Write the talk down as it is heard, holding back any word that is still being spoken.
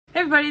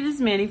Everybody, this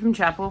is Mandy from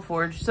Chapel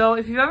Forge. So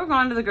if you've ever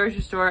gone to the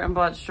grocery store and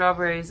bought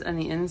strawberries and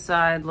the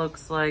inside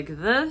looks like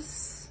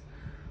this,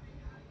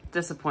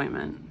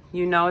 disappointment.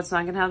 You know it's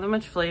not gonna have that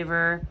much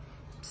flavor.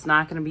 It's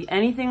not gonna be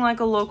anything like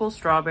a local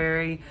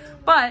strawberry.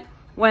 But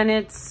when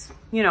it's,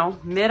 you know,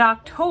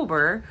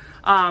 mid-October,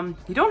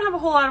 you don't have a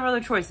whole lot of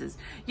other choices.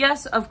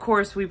 Yes, of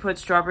course, we put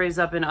strawberries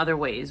up in other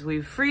ways.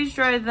 We've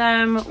freeze-dried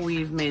them,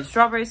 we've made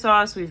strawberry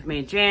sauce, we've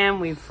made jam,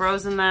 we've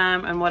frozen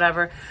them and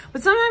whatever.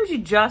 But sometimes you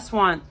just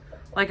want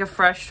like a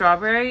fresh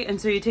strawberry, and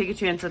so you take a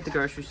chance at the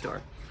grocery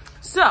store.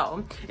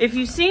 So if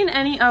you've seen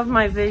any of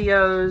my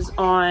videos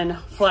on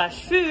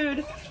Flash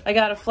Food, I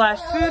got a Flash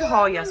Food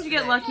haul yesterday. You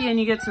get lucky and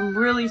you get some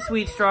really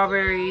sweet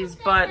strawberries,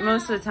 but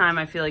most of the time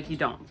I feel like you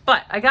don't.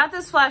 But I got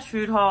this Flash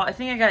Food haul. I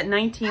think I got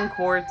 19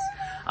 quarts.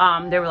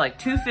 They were like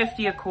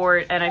 $2.50 a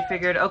quart, and I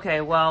figured,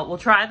 okay, well, we'll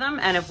try them,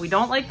 and if we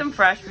don't like them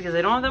fresh because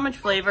they don't have that much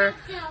flavor,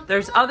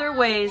 there's other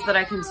ways that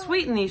I can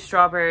sweeten these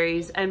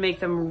strawberries and make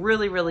them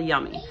really, really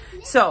yummy.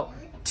 So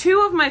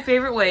two of my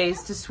favorite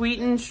ways to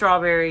sweeten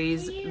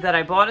strawberries that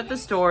I bought at the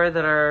store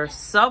that are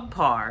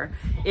subpar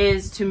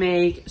is to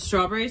make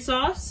strawberry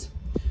sauce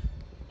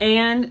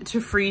and to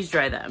freeze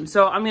dry them.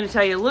 So I'm gonna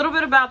tell you a little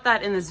bit about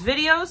that in this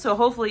video. So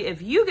hopefully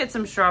if you get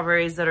some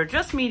strawberries that are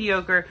just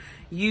mediocre,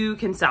 you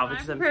can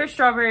salvage them. Prepare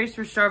strawberries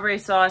for strawberry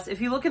sauce. If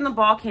you look in the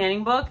ball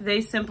canning book,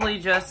 they simply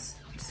just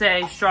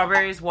say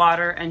strawberries,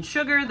 water, and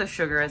sugar. The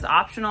sugar is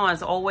optional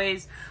as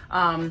always.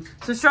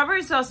 So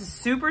strawberry sauce is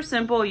super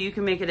simple. You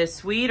can make it as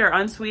sweet or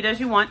unsweet as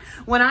you want.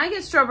 When I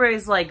get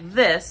strawberries like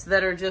this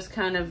that are just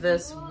kind of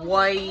this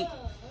white,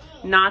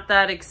 not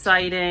that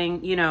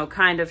exciting, you know,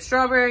 kind of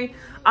strawberry,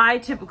 I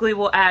typically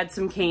will add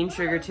some cane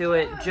sugar to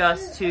it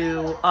just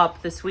to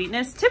up the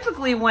sweetness.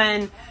 Typically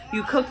when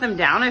you cook them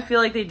down, I feel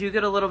like they do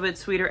get a little bit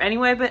sweeter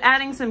anyway, but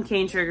adding some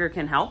cane sugar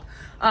can help.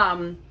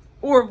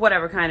 Or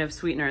whatever kind of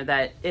sweetener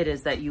that it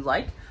is that you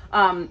like.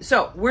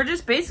 So we're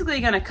just basically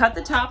gonna cut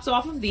the tops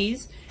off of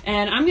these,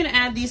 and I'm gonna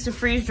add these to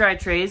freeze-dry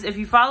trays. If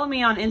you follow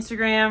me on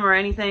Instagram or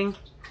anything,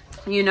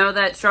 you know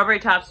that strawberry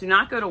tops do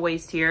not go to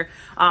waste here.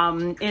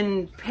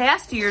 In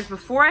past years,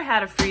 before I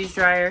had a freeze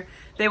dryer,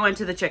 they went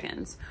to the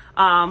chickens.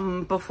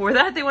 Before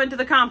that, they went to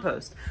the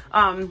compost.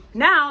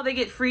 Now they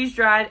get freeze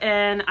dried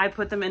and I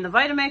put them in the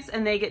Vitamix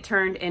and they get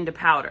turned into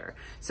powder.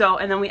 So,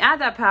 and then we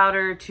add that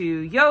powder to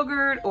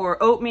yogurt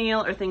or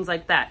oatmeal or things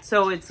like that.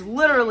 So it's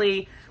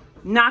literally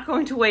not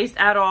going to waste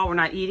at all. We're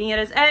not eating it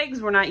as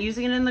eggs. We're not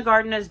using it in the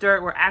garden as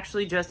dirt. We're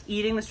actually just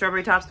eating the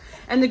strawberry tops.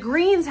 And the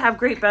greens have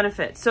great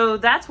benefits. So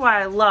that's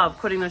why I love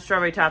putting the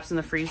strawberry tops in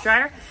the freeze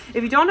dryer.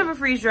 If you don't have a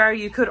freeze dryer,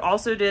 you could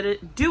also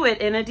do it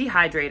in a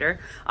dehydrator.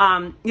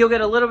 You'll get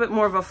a little bit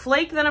more of a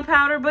flake than a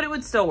powder, but it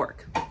would still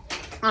work.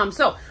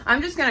 So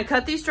I'm just gonna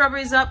cut these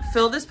strawberries up,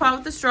 fill this pot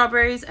with the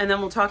strawberries, and then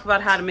we'll talk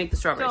about how to make the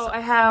strawberries. So I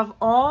have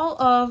all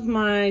of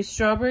my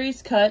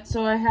strawberries cut.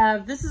 So I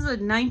have, this is a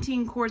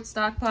 19 quart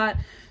stock pot.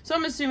 So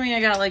I'm assuming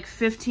I got like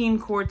 15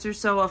 quarts or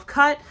so of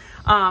cut.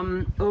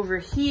 Over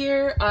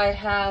here, I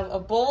have a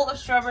bowl of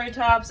strawberry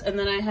tops, and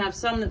then I have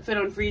some that fit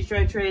on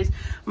freeze-dried trays.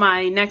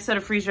 My next set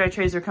of freeze-dried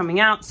trays are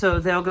coming out, so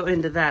they'll go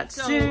into that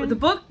soon. The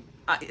book,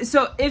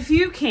 so if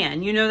you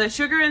can, you know that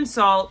sugar and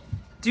salt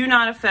do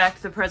not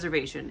affect the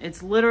preservation.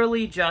 It's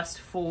literally just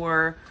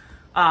for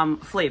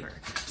flavor.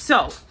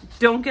 So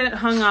don't get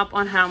hung up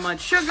on how much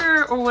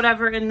sugar or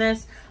whatever in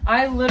this.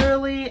 I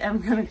literally am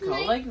gonna go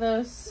like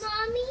this.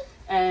 Mommy?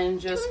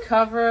 And just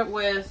cover it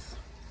with,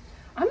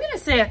 I'm gonna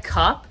say a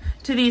cup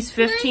to these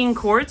 15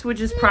 quarts, which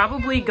is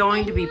probably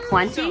going to be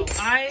plenty. So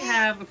I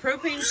have a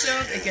propane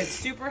stove. It gets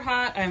super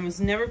hot. I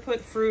almost never put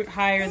fruit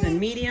higher than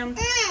medium.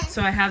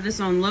 So I have this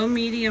on low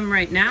medium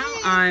right now.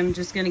 I'm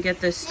just gonna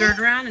get this stirred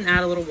around and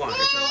add a little water.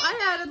 So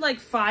I added like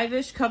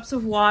 5-ish cups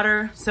of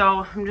water.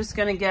 So I'm just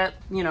gonna get,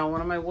 you know,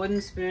 one of my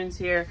wooden spoons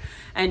here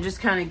and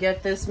just kind of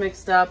get this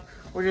mixed up.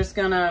 We're just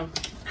gonna,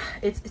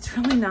 it's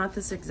really not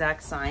this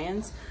exact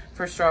science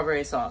for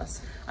strawberry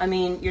sauce. I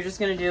mean, you're just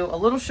gonna do a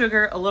little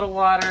sugar, a little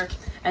water,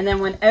 and then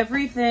when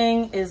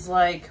everything is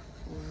like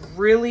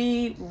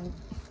really,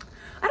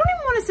 I don't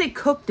even wanna say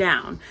cooked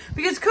down,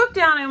 because cooked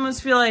down, I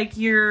almost feel like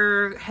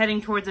you're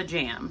heading towards a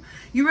jam.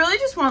 You really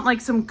just want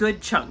like some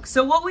good chunks.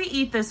 So what we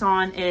eat this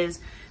on is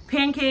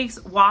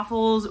pancakes,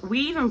 waffles. We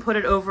even put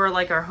it over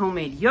like our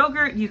homemade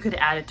yogurt. You could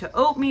add it to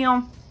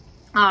oatmeal.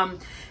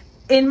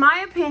 In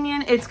my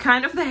opinion, it's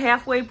kind of the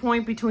halfway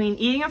point between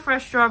eating a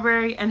fresh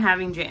strawberry and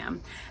having jam.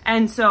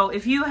 And so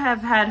if you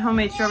have had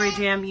homemade strawberry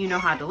jam, you know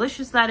how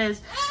delicious that is.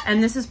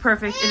 And this is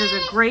perfect. It is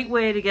a great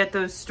way to get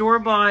those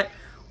store-bought,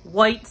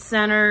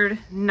 white-centered,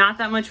 not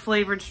that much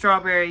flavored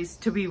strawberries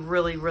to be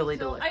really, really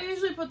delicious. I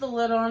usually put the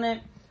lid on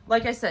it.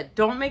 Like I said,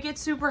 don't make it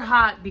super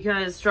hot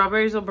because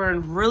strawberries will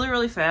burn really,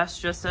 really fast,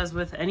 just as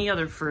with any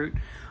other fruit.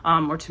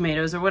 Or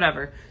tomatoes or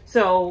whatever.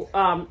 So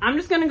I'm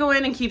just gonna go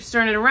in and keep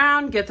stirring it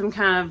around, get them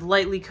kind of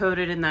lightly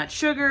coated in that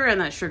sugar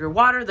and that sugar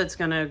water that's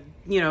gonna,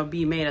 you know,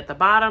 be made at the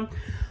bottom.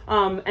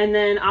 And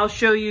then I'll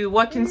show you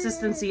what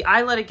consistency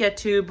I let it get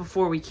to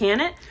before we can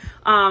it.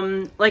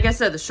 Like I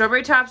said, the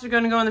strawberry tops are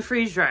going to go in the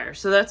freeze dryer.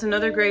 So that's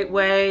another great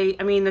way.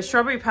 I mean, the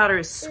strawberry powder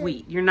is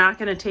sweet. You're not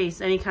going to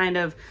taste any kind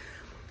of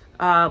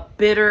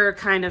bitter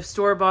kind of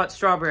store-bought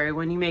strawberry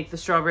when you make the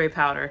strawberry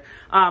powder.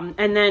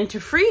 And then to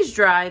freeze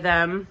dry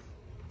them,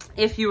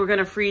 if you were going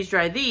to freeze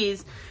dry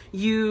these,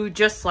 you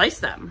just slice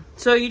them.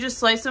 So you just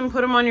slice them,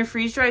 put them on your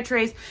freeze dry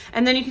trays,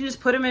 and then you can just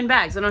put them in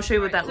bags. And I'll show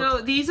you what that looks like.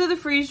 So these are the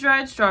freeze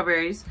dried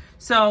strawberries.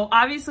 So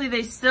obviously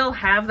they still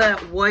have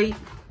that white,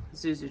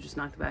 Zuzu just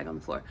knocked the bag on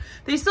the floor.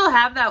 They still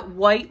have that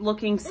white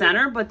looking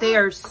center, but they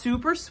are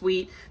super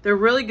sweet. They're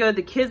really good.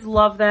 The kids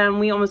love them.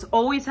 We almost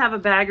always have a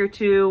bag or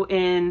two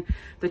in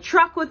the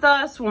truck with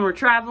us when we're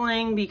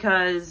traveling,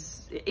 because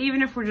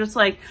even if we're just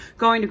like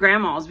going to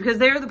grandma's, because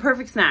they're the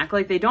perfect snack.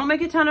 Like, they don't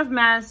make a ton of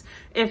mess.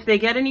 If they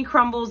get any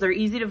crumbles, they're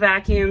easy to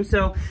vacuum.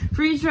 So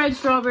freeze dried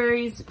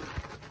strawberries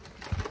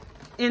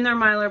in their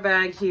Mylar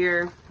bag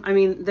here. I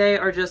mean, they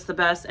are just the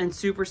best and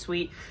super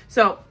sweet.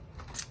 So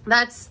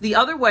that's the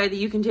other way that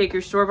you can take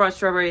your store-bought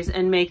strawberries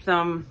and make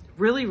them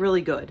really,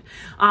 really good.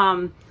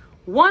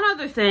 One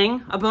other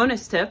thing, a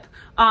bonus tip,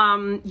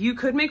 you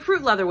could make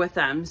fruit leather with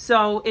them.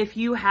 So if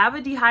you have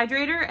a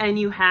dehydrator and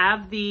you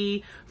have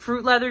the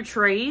fruit leather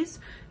trays,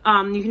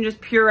 you can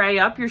just puree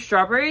up your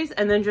strawberries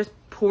and then just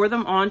pour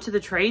them onto the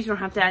trays. You don't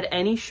have to add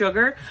any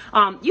sugar.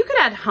 You could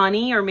add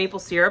honey or maple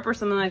syrup or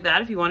something like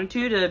that if you wanted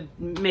to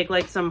make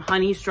like some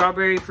honey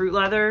strawberry fruit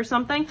leather or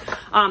something.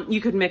 You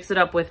could mix it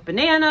up with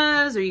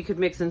bananas, or you could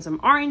mix in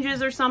some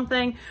oranges or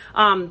something.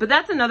 But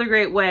that's another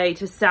great way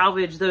to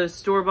salvage those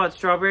store-bought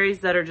strawberries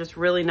that are just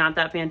really not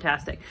that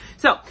fantastic.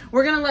 So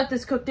we're gonna let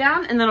this cook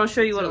down, and then I'll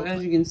show you what. So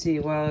as you can see,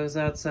 while I was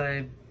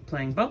outside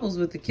playing bubbles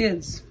with the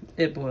kids,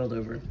 it boiled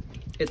over.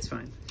 It's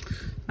fine.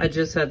 I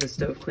just had the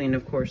stove cleaned,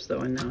 of course, though,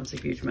 and now it's a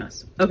huge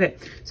mess. Okay,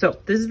 so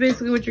this is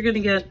basically what you're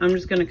gonna get. I'm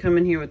just gonna come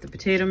in here with the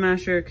potato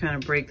masher, kind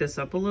of break this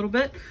up a little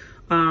bit.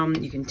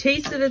 You can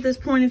taste it at this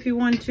point if you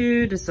want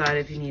to, decide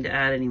if you need to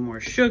add any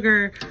more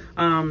sugar.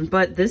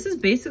 But this is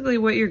basically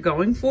what you're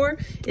going for.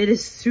 It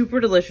is super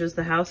delicious.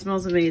 The house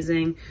smells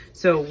amazing.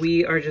 So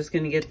we are just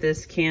gonna get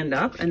this canned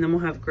up, and then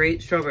we'll have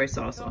great strawberry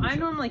sauce. So I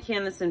normally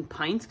can this in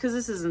pints, because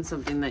this isn't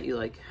something that you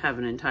like have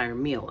an entire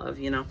meal of,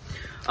 you know?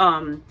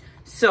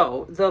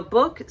 So the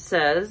book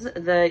says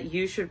that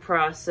you should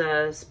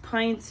process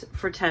pints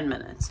for 10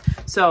 minutes.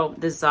 So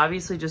this is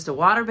obviously just a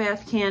water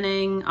bath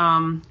canning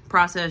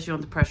process. You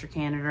don't have to pressure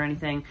can it or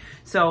anything.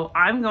 So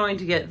I'm going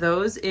to get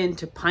those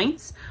into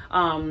pints.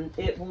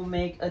 It will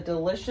make a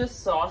delicious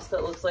sauce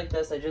that looks like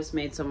this. I just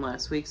made some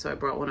last week, so I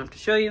brought one up to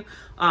show you.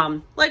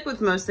 Like with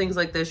most things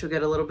like this, you'll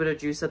get a little bit of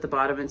juice at the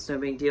bottom. It's no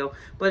big deal,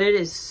 but it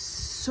is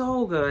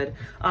so good.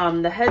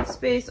 The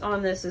headspace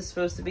on this is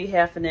supposed to be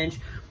 1/2 inch.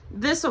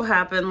 This will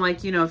happen,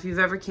 like, you know, if you've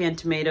ever canned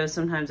tomatoes,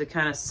 sometimes it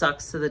kind of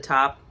sucks to the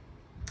top.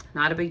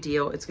 Not a big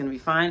deal. It's going to be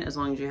fine as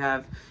long as you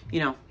have, you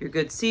know, your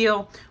good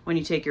seal. When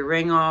you take your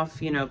ring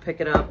off, you know, pick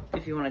it up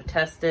if you want to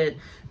test it.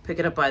 Pick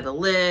it up by the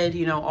lid,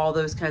 you know, all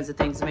those kinds of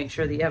things to make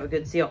sure that you have a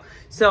good seal.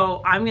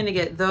 So I'm going to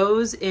get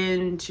those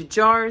into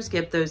jars,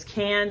 get those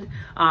canned.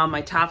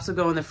 My tops will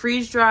go in the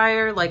freeze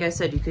dryer. Like I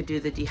said, you could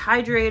do the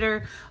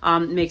dehydrator,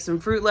 make some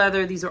fruit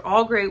leather. These are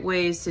all great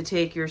ways to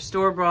take your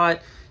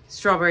store-bought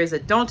strawberries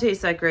that don't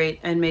taste that great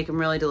and make them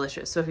really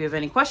delicious. So if you have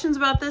any questions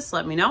about this,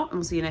 let me know, and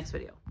we'll see you next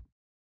video.